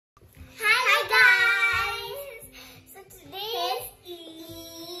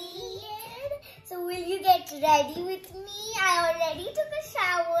ready with me. I already took a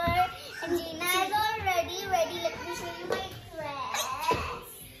shower and Gina is already ready. Let me show you my dress.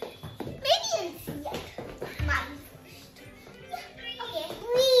 Maybe you'll see it. Mine first. Okay.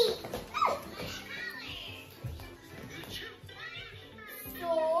 So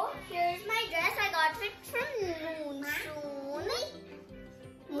here's my dress. I got it from Moonsoon.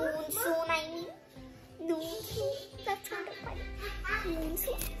 Moonsoon, I mean. Moonsoon. That's not a funny.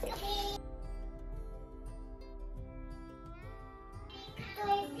 Moonsoon.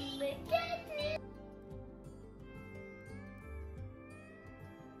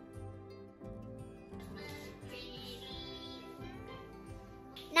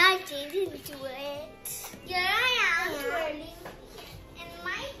 Now I change into it. Here I am twirling in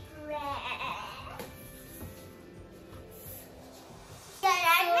my dress. Here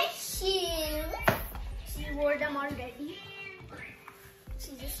are my shoes. She wore them already.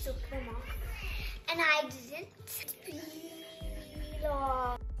 She just took them off. And I didn't peel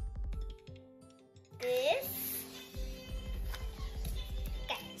off this.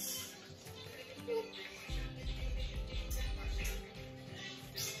 Catch.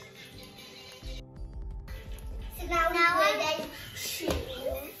 So now I wear shoes.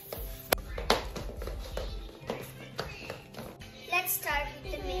 Let's start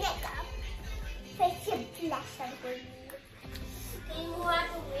with the makeup. First your blush I'm going to use. Can you move out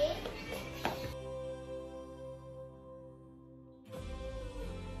of the way?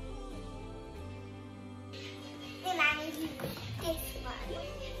 Then I'm going to use this one.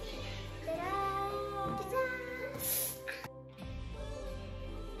 Ta-da! Ta-da!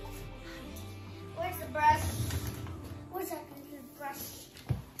 Where's the brush? Where's that little brush?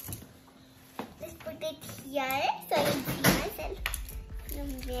 Let's put it here so I can see myself in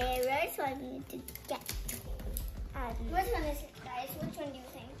the mirror. So I need to get. Which one is it, guys? Which one do you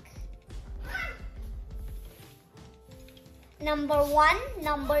think? Number 1,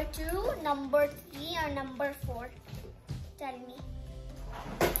 number 2, number 3, or number 4? Tell me.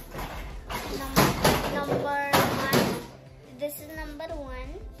 Number 1. This is number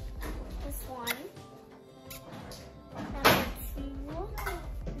 1. This one. Number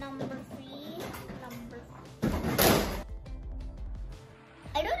 2. Number 3. Number 4.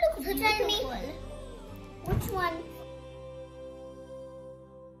 I don't look beautiful. Tell me. Which one?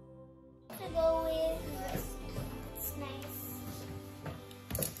 To go with this. It's nice.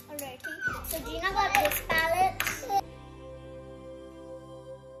 Alrighty. So Gina got this palette.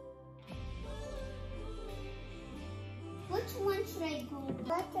 Which one should I go with?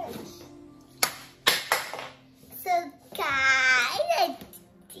 So guys, I did it.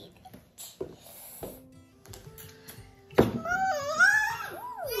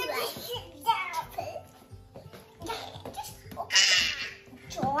 This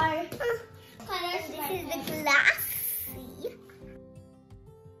is the glassy.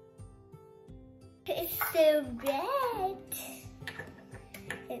 It's so red.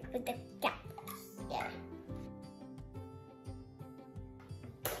 Let's put the cap here.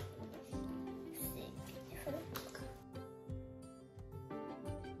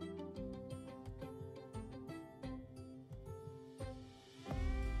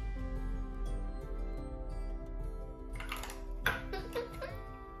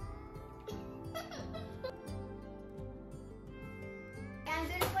 I'm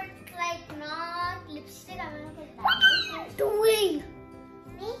going to put like not lipstick, I'm going to put that. What are you doing?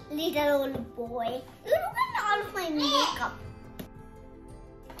 Me? Little old boy. Look at all of my makeup.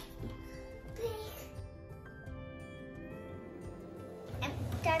 I've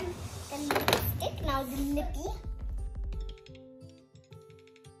done the lipstick, now the lippy.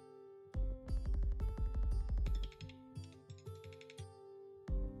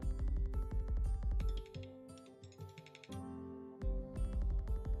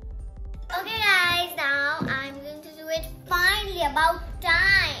 Okay guys, now I'm going to do it finally, about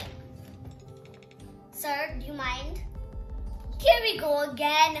time. Sir, do you mind? Here we go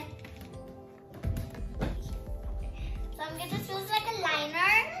again. So I'm going to choose like a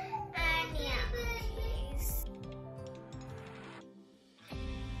liner and yeah. Please.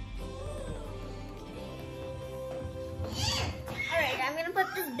 Alright, I'm going to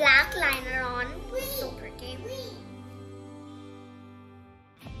put this black liner on. It's so pretty.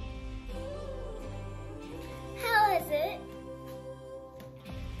 How is it?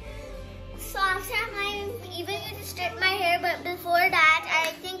 So after I even used to straighten my hair, but before that,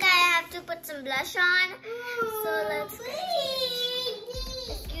 I think I have to put some blush on. So let's get it.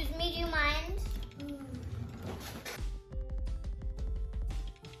 Excuse me, do you mind?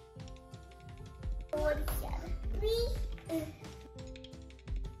 What is that? Alright, I'm gonna put this black liner on. So pretty. How is it? So after I even used to straighten my hair, but before that, I think I have to put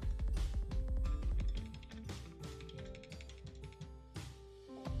some blush on. So let's get it. Excuse me, do you mind?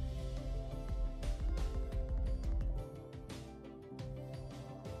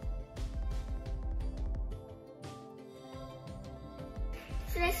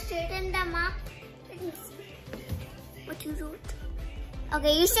 Should I straighten them up? What you wrote?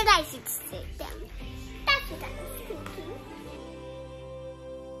 Okay, you said I should straighten them. That's what I was thinking.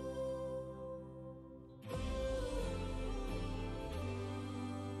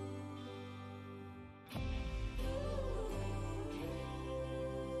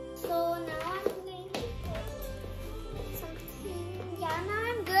 So now I'm going to put something. Yeah, now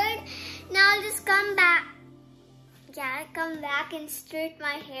I'm good. Now I'll just come back. Yeah, I'll come back and straighten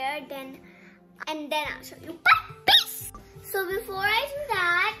my hair, and then I'll show you. Peace! So before I do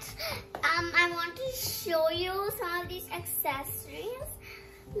that, I want to show you some of these accessories.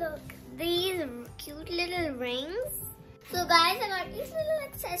 Look, these cute little rings. So guys, I got these little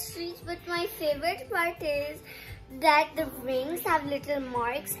accessories, but my favorite part is that the rings have little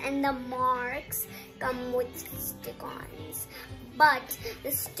marks and the marks come with stick-ons. But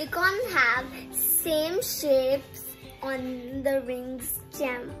the stick-ons have same shapes on the ring's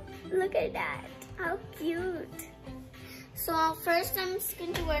gem. Look at that, how cute. So first I'm just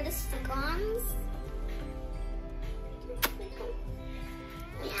going to wear the stick-ons.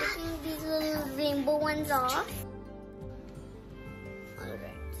 I'm taking these little rainbow ones off. Alright.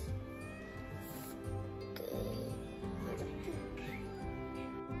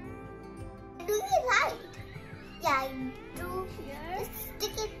 Do you right? Yeah, I do here. Just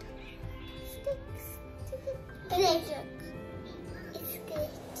stick it. Stick it. Great. It's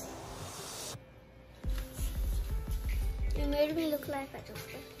great. You made me look like a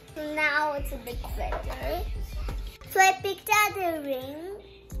joker. So now it's a bit better. So I picked out the ring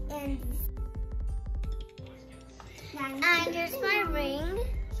and here's my ring.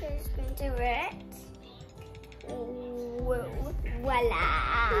 Here's going to wear it. Whoa. Voila!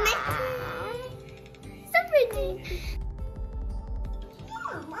 So pretty.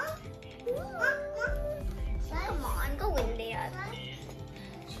 Come on, go in there.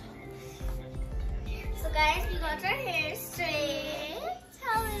 So guys, we got our hair straight.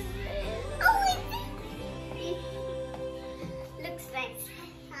 How is it? Oh, looks nice,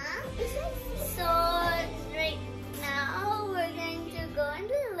 huh? So right now we're going to go into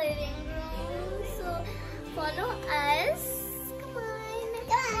the living room. So follow us.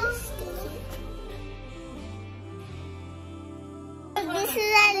 This is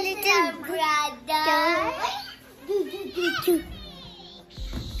our little brother.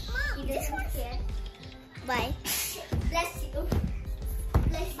 He doesn't care. Bye. Bless you.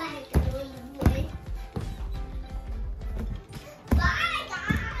 Bless you, little boy. Bye,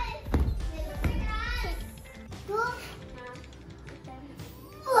 guys. Go.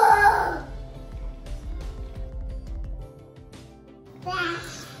 Whoa.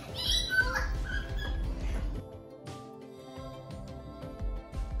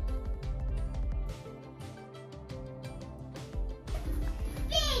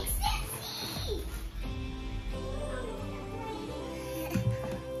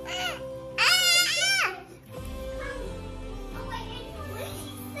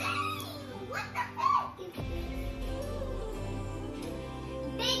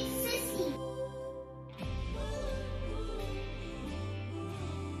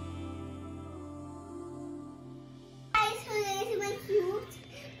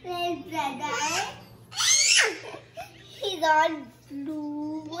 He's all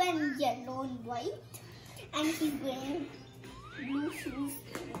blue and yellow and white, and he's wearing blue shoes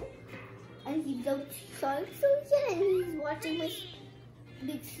too. And he's got shorts also, and he's watching my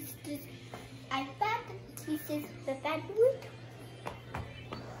big sister's iPad. He says iPad wood.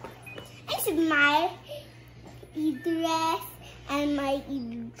 This is my dress, and my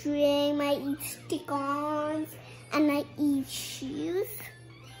drink, my stick-ons, and my shoes.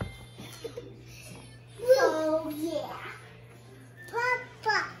 So yeah,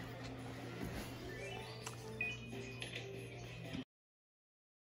 Papa.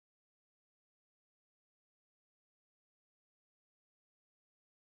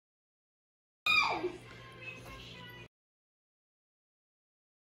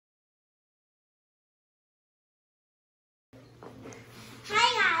 Hi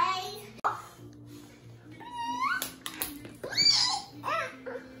guys.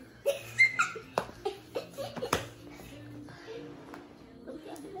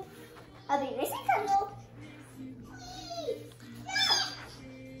 I'll be missing hello.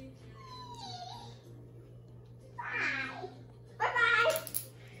 Bye. Bye. Bye.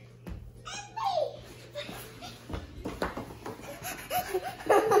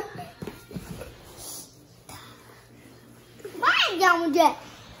 Bye.